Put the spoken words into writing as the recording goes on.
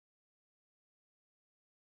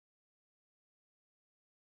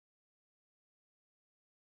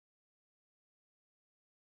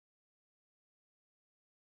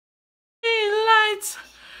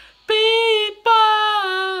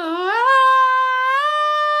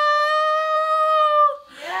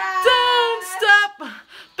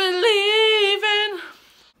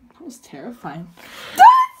fine.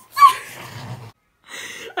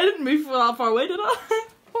 I didn't move that far away, did I?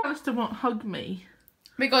 Alistair won't hug me.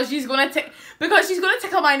 Because she's gonna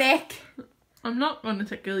tickle my neck. I'm not gonna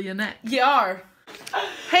tickle your neck. You are.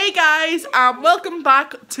 Hey guys, welcome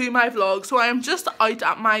back to my vlog. So I am just out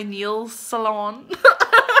at my nails salon.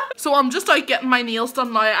 So I'm just out getting my nails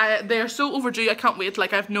done now. They're so overdue, I can't wait.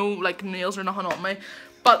 Like, I have no like nails or nothing on me.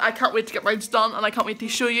 But I can't wait to get mine done and I can't wait to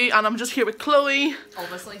show you. And I'm just here with Chloe.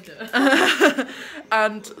 Obviously do.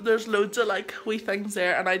 And there's loads of like wee things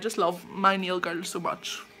there and I just love my nail girl so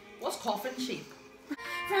much. What's coffin shape?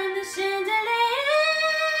 From the chandelier,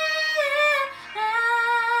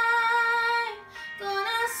 I'm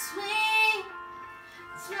gonna swing.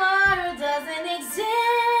 Tomorrow doesn't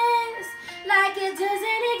exist, like it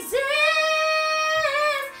doesn't exist.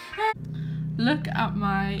 Look at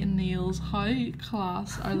my nails. How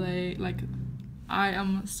class are they? Like, I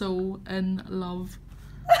am so in love.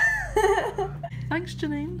 Thanks,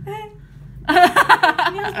 Janine. Nails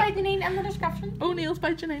by Janine in the description. Oh, nails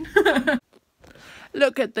by Janine.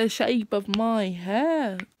 Look at the shape of my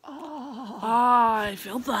hair. Oh, I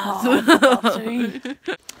feel that.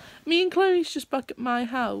 Me and Chloe's just back at my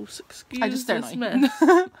house. Excuse this mess.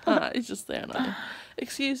 He's just there now.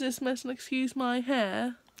 Excuse this mess and excuse my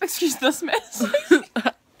hair. Excuse this mess.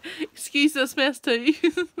 Excuse this mess too.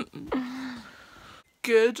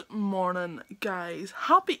 Good morning, guys.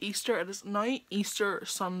 Happy Easter. It is now Easter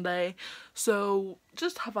Sunday. So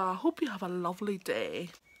just hope you have a lovely day.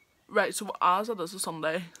 Right, so as it is a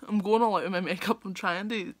Sunday, I'm going all out with my makeup. I'm trying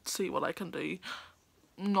to see what I can do.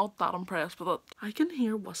 Not that impressed with it. I can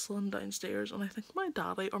hear whistling downstairs and I think my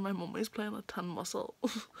daddy or my mummy's playing a tin whistle.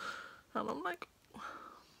 And I'm like,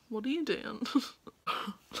 what are you doing?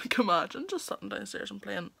 Like, imagine just sitting downstairs and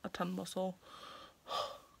playing a tin whistle.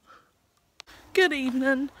 Good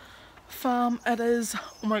evening, fam. It is,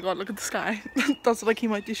 oh my god, look at the sky. That's what I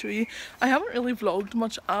came out to show you. I haven't really vlogged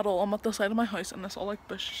much at all. I'm at the side of my house and it's all like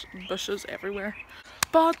bushes everywhere.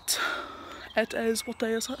 But it is, what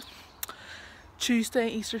day is it? Tuesday,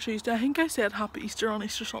 Easter Tuesday. I think I said happy Easter on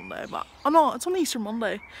Easter Sunday, but oh no, it's on Easter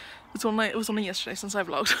Monday. It was only yesterday since I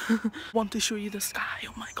vlogged. Want to show you the sky.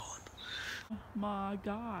 Oh my god. Oh my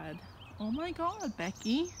god. Oh my god,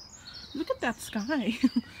 Becky. Look at that sky.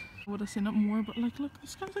 I would have seen it more, but like, look, the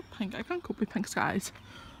sky's like pink. I can't cope with pink skies.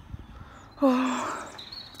 Oh,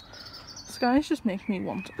 skies just make me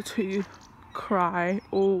want to cry.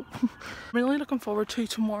 Oh, I'm really looking forward to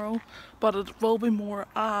tomorrow, but it will be more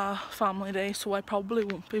a family day, so I probably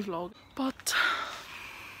won't be vlogging. But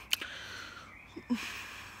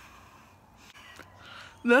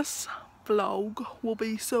this vlog will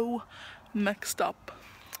be so mixed up.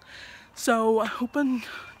 So I'm hoping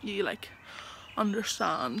you like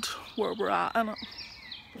understand where we're at. And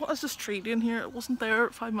what is this tree doing here? It wasn't there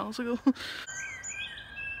 5 minutes ago.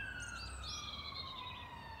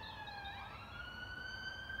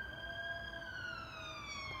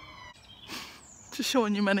 Just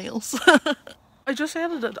showing you my nails. I just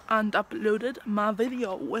edited and uploaded my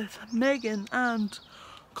video with Megan and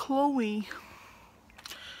Chloe.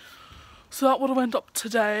 So that would have went up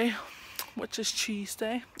today, which is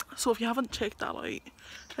Tuesday. So if you haven't checked that out,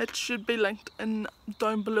 it should be linked in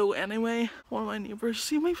down below anyway. One of my neighbours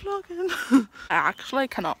see me vlogging. I actually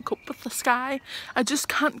cannot cope with the sky. I just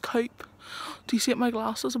can't cope. Do you see my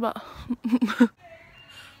glasses a bit?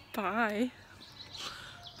 Bye.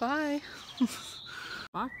 Bye.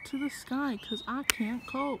 Back to the sky because I can't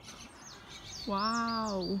cope.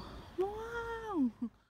 Wow. Wow.